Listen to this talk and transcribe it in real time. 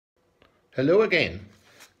Hello again.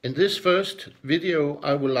 In this first video,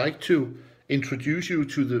 I would like to introduce you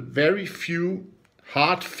to the very few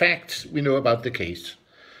hard facts we know about the case.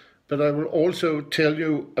 But I will also tell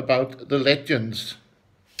you about the legends.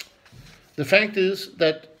 The fact is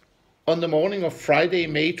that on the morning of Friday,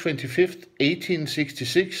 May 25th,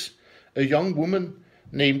 1866, a young woman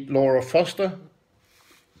named Laura Foster,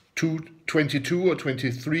 22 or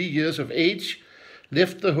 23 years of age,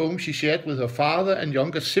 left the home she shared with her father and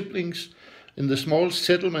younger siblings in the small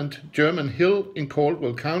settlement German Hill in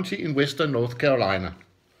Caldwell County in western North Carolina,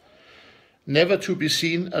 never to be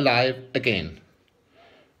seen alive again.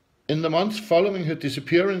 In the months following her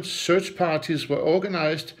disappearance, search parties were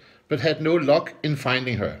organized but had no luck in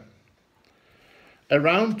finding her.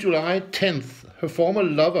 Around July 10th, her former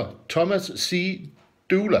lover, Thomas C.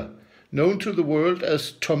 Dooley, known to the world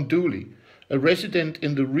as Tom Dooley, a resident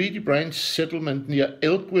in the Reedy Branch settlement near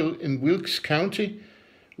Elkville in Wilkes County,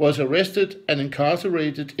 was arrested and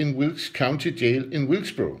incarcerated in Wilkes County Jail in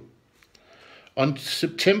Wilkesboro. On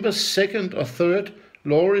September 2nd or 3rd,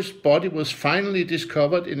 Laura's body was finally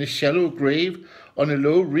discovered in a shallow grave on a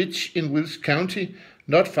low ridge in Wilkes County,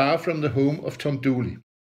 not far from the home of Tom Dooley.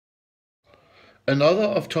 Another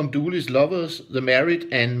of Tom Dooley's lovers, the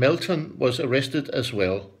married Ann Melton, was arrested as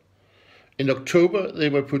well. In October, they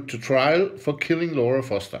were put to trial for killing Laura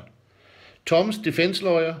Foster. Tom's defense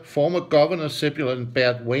lawyer, former Governor Zebulon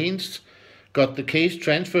Baird Waynes, got the case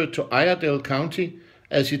transferred to Iredell County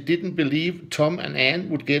as he didn't believe Tom and Ann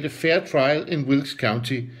would get a fair trial in Wilkes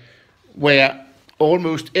County, where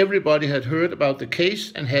almost everybody had heard about the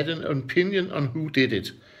case and had an opinion on who did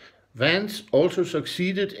it. Vance also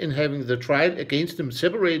succeeded in having the trial against him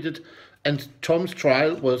separated, and Tom's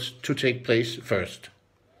trial was to take place first.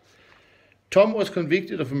 Tom was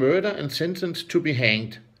convicted of murder and sentenced to be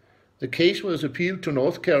hanged. The case was appealed to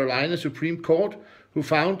North Carolina Supreme Court, who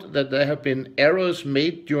found that there had been errors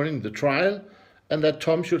made during the trial and that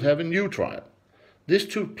Tom should have a new trial. This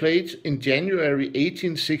took place in January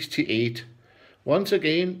 1868. Once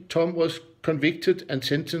again, Tom was convicted and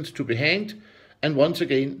sentenced to be hanged, and once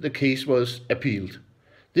again the case was appealed.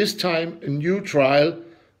 This time a new trial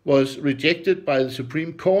was rejected by the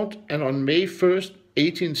Supreme Court, and on May 1st,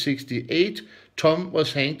 1868, Tom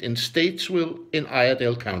was hanged in Statesville in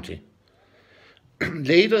Iredell County.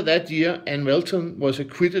 Later that year, Ann Melton was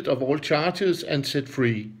acquitted of all charges and set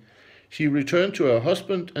free. She returned to her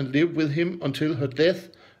husband and lived with him until her death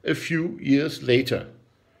a few years later.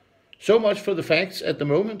 So much for the facts at the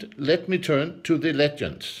moment. Let me turn to the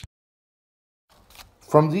legends.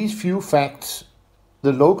 From these few facts,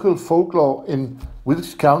 the local folklore in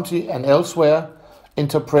Wilkes County and elsewhere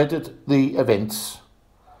interpreted the events.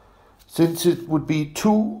 Since it would be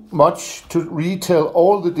too much to retell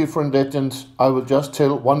all the different legends, I will just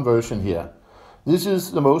tell one version here. This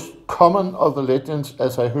is the most common of the legends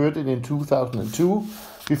as I heard it in 2002,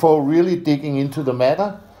 before really digging into the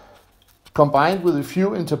matter, combined with a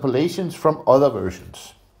few interpolations from other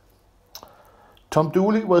versions. Tom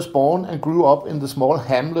Dooley was born and grew up in the small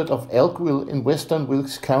hamlet of Elkville in western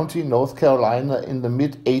Wilkes County, North Carolina in the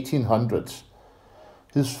mid-1800s.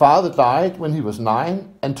 His father died when he was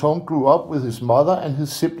 9, and Tom grew up with his mother and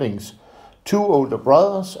his siblings, 2 older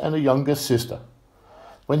brothers and a younger sister.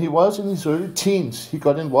 When he was in his early teens, he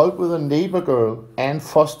got involved with a neighbor girl, Ann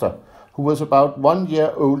Foster, who was about 1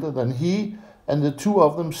 year older than he, and the two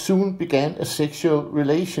of them soon began a sexual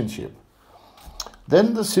relationship.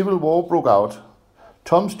 Then the Civil War broke out.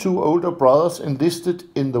 Tom's 2 older brothers enlisted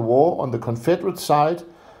in the war on the Confederate side,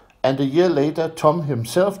 and a year later Tom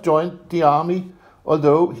himself joined the army,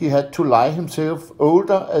 although he had to lie himself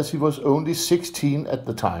older as he was only 16 at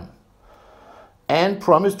the time. Anne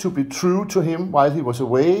promised to be true to him while he was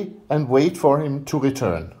away and wait for him to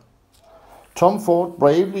return. Tom fought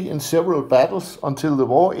bravely in several battles until the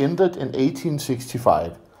war ended in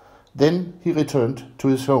 1865. Then he returned to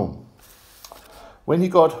his home. When he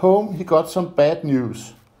got home, he got some bad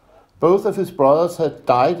news. Both of his brothers had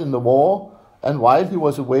died in the war, and while he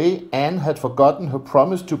was away, Anne had forgotten her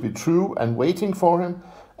promise to be true and waiting for him,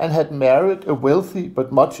 and had married a wealthy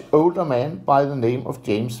but much older man by the name of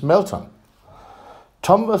James Melton.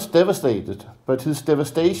 Tom was devastated, but his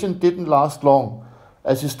devastation didn't last long,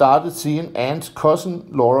 as he started seeing Anne's cousin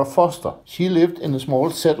Laura Foster. She lived in a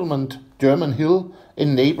small settlement, German Hill,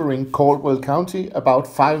 in neighboring Caldwell County, about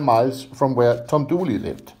 5 miles from where Tom Dooley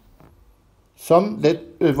lived. Some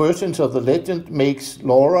versions of the legend makes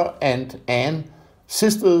Laura and Anne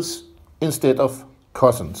sisters instead of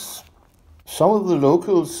cousins. Some of the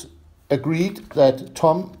locals agreed that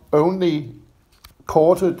Tom only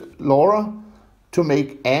courted Laura to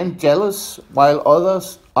make Anne jealous, while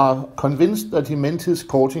others are convinced that he meant his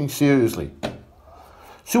courting seriously.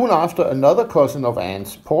 Soon after, another cousin of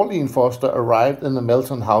Anne's, Pauline Foster, arrived in the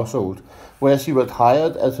Melton household, where she was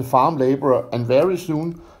hired as a farm laborer, and very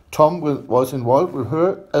soon Tom was involved with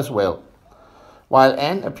her as well. While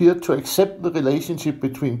Anne appeared to accept the relationship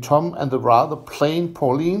between Tom and the rather plain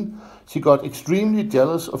Pauline, she got extremely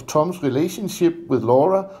jealous of Tom's relationship with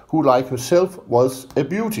Laura, who, like herself, was a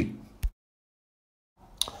beauty.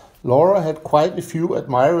 Laura had quite a few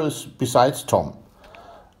admirers besides Tom.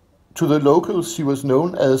 To the locals, she was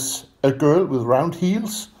known as a girl with round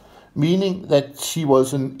heels, meaning that she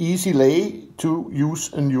was an easy lay, to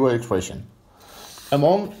use a newer expression.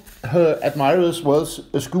 Among her admirers was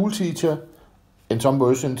a schoolteacher, in some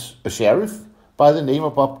versions a sheriff, by the name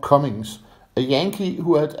of Bob Cummings, a Yankee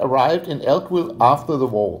who had arrived in Elkville after the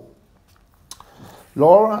war.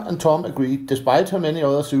 Laura and Tom agreed, despite her many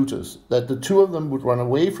other suitors, that the two of them would run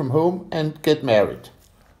away from home and get married.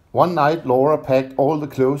 One night, Laura packed all the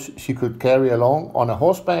clothes she could carry along on a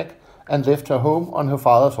horseback and left her home on her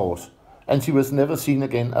father's horse, and she was never seen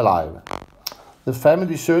again alive. The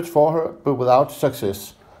family searched for her, but without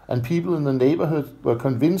success, and people in the neighborhood were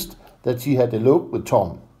convinced that she had eloped with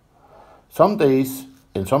Tom. Some days,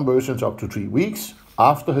 in some versions up to 3 weeks,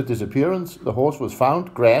 after her disappearance, the horse was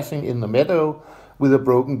found grazing in the meadow with a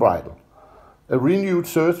broken bridle. A renewed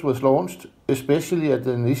search was launched, especially at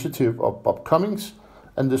the initiative of Bob Cummings,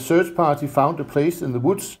 and the search party found a place in the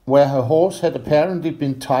woods where her horse had apparently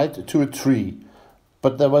been tied to a tree,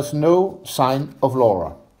 but there was no sign of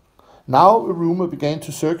Laura. Now a rumor began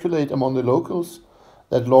to circulate among the locals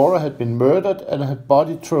that Laura had been murdered and her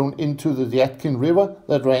body thrown into the Yadkin River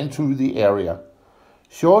that ran through the area.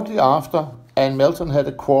 Shortly after, Anne Melton had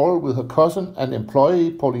a quarrel with her cousin and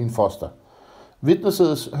employee Pauline Foster.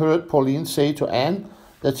 Witnesses heard Pauline say to Anne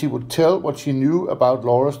that she would tell what she knew about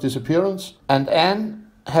Laura's disappearance, and Anne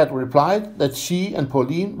had replied that she and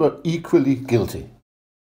Pauline were equally guilty.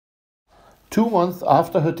 2 months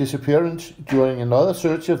after her disappearance, during another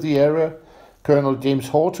search of the area, Colonel James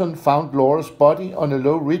Horton found Laura's body on a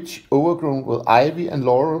low ridge overgrown with ivy and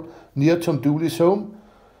laurel near Tom Dooley's home,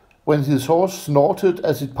 when his horse snorted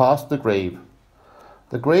as it passed the grave.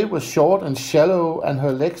 The grave was short and shallow, and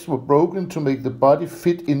her legs were broken to make the body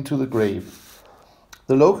fit into the grave.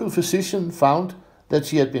 The local physician found that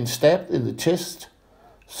she had been stabbed in the chest.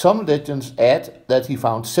 Some legends add that he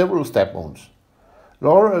found several stab wounds.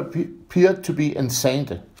 Laura appeared to be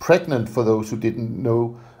enceinte, pregnant for those who didn't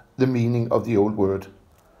know the meaning of the old word.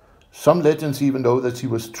 Some legends even know that she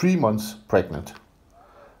was 3 months pregnant.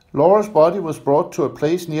 Laura's body was brought to a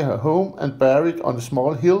place near her home and buried on a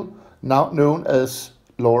small hill now known as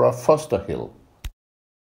Laura Foster Hill.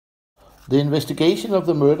 The investigation of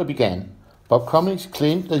the murder began. Bob Cummings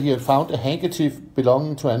claimed that he had found a handkerchief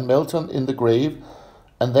belonging to Anne Melton in the grave,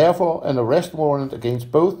 and therefore an arrest warrant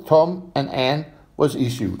against both Tom and Anne was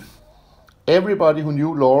issued. Everybody who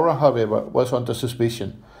knew Laura, however, was under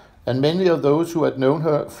suspicion, and many of those who had known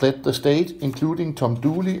her fled the state, including Tom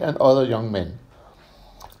Dooley and other young men.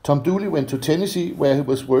 Tom Dooley went to Tennessee, where he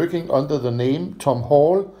was working under the name Tom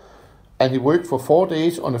Hall, and he worked for 4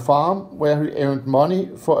 days on a farm where he earned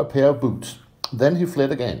money for a pair of boots. Then he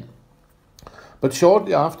fled again. But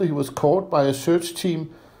shortly after, he was caught by a search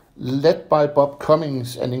team led by Bob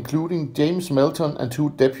Cummings and including James Melton and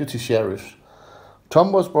 2 deputy sheriffs.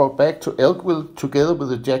 Tom was brought back to Elkville together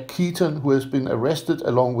with a Jack Keaton, who has been arrested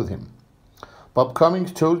along with him. Bob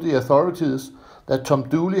Cummings told the authorities that Tom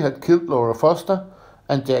Dooley had killed Laura Foster,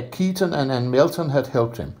 and Jack Keaton and Anne Melton had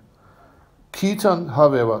helped him. Keaton,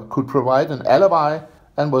 however, could provide an alibi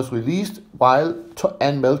and was released while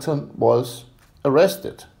Anne Melton was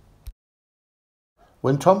arrested.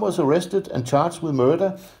 When Tom was arrested and charged with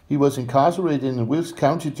murder, he was incarcerated in Wilkes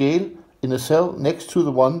County Jail in a cell next to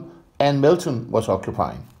the one Anne Melton was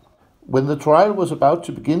occupying. When the trial was about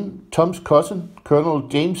to begin, Tom's cousin, Colonel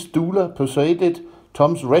James Dooley, persuaded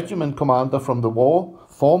Tom's regiment commander from the war,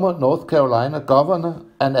 former North Carolina governor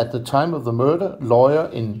and at the time of the murder, lawyer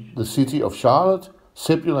in the city of Charlotte,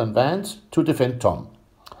 Zebulon Vance, to defend Tom.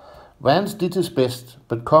 Vance did his best,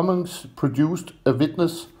 but Cummings produced a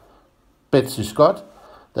witness, Betsy Scott,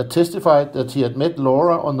 that testified that he had met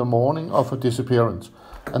Laura on the morning of her disappearance,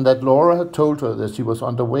 and that Laura had told her that she was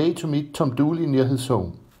on the way to meet Tom Dooley near his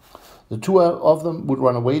home. The two of them would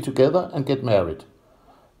run away together and get married.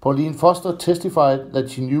 Pauline Foster testified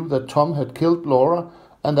that she knew that Tom had killed Laura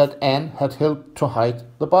and that Anne had helped to hide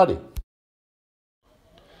the body.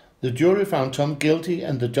 The jury found Tom guilty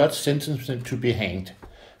and the judge sentenced him to be hanged,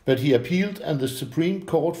 but he appealed and the Supreme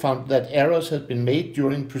Court found that errors had been made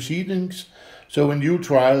during proceedings, so a new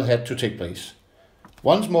trial had to take place.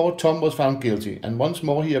 Once more Tom was found guilty, and once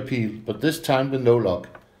more he appealed, but this time with no luck.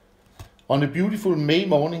 On a beautiful May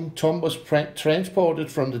morning, Tom was transported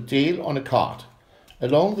from the jail on a cart.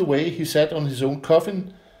 Along the way he sat on his own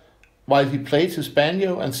coffin while he played his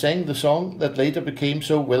banjo and sang the song that later became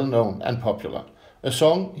so well known and popular, a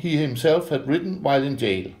song he himself had written while in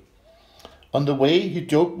jail. On the way he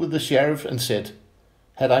joked with the sheriff and said,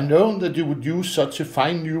 "Had I known that you would use such a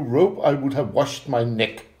fine new rope, I would have washed my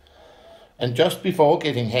neck." And just before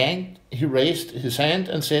getting hanged, he raised his hand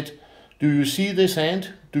and said, "Do you see this hand?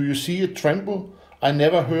 Do you see it tremble? I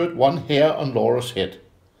never hurt one hair on Laura's head."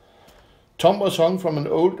 Tom was hung from an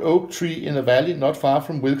old oak tree in a valley not far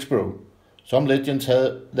from Wilkesboro. Some legends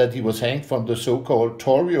have that he was hanged from the so-called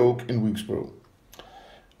Tory Oak in Wilkesboro.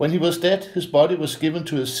 When he was dead, his body was given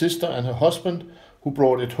to his sister and her husband, who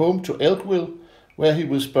brought it home to Elkville, where he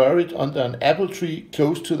was buried under an apple tree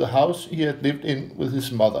close to the house he had lived in with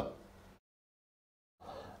his mother.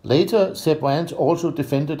 Later, Seb Vance also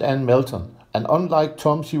defended Ann Melton, and unlike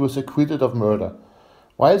Tom, she was acquitted of murder.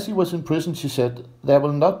 While she was in prison, she said, "There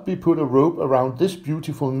will not be put a rope around this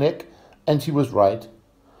beautiful neck," and she was right.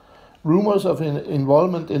 Rumors of her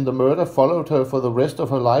involvement in the murder followed her for the rest of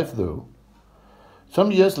her life, though.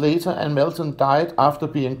 Some years later, Ann Melton died after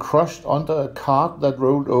being crushed under a cart that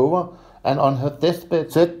rolled over, and on her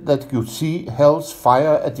deathbed said that you could see hell's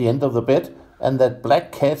fire at the end of the bed, and that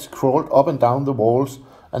black cats crawled up and down the walls,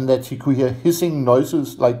 and that she could hear hissing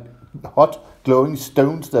noises like hot, glowing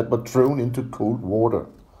stones that were thrown into cold water.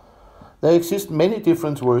 There exist many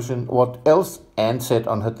different versions of what else Anne said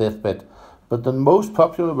on her deathbed, but the most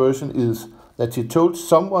popular version is that she told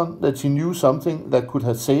someone that she knew something that could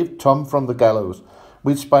have saved Tom from the gallows,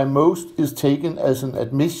 which by most is taken as an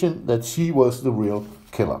admission that she was the real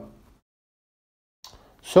killer.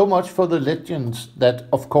 So much for the legends that,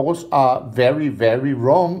 of course, are very, very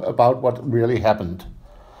wrong about what really happened.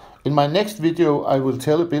 In my next video, I will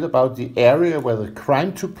tell a bit about the area where the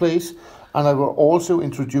crime took place, and I will also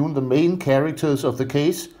introduce the main characters of the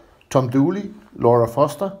case: Tom Dooley, Laura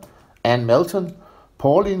Foster, Ann Melton,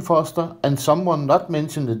 Pauline Foster, and someone not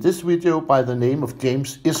mentioned in this video by the name of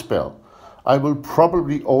James Isbell. I will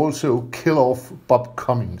probably also kill off Bob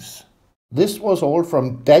Cummings. This was all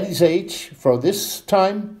from Daddy Sage for this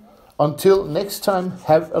time. Until next time,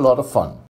 have a lot of fun.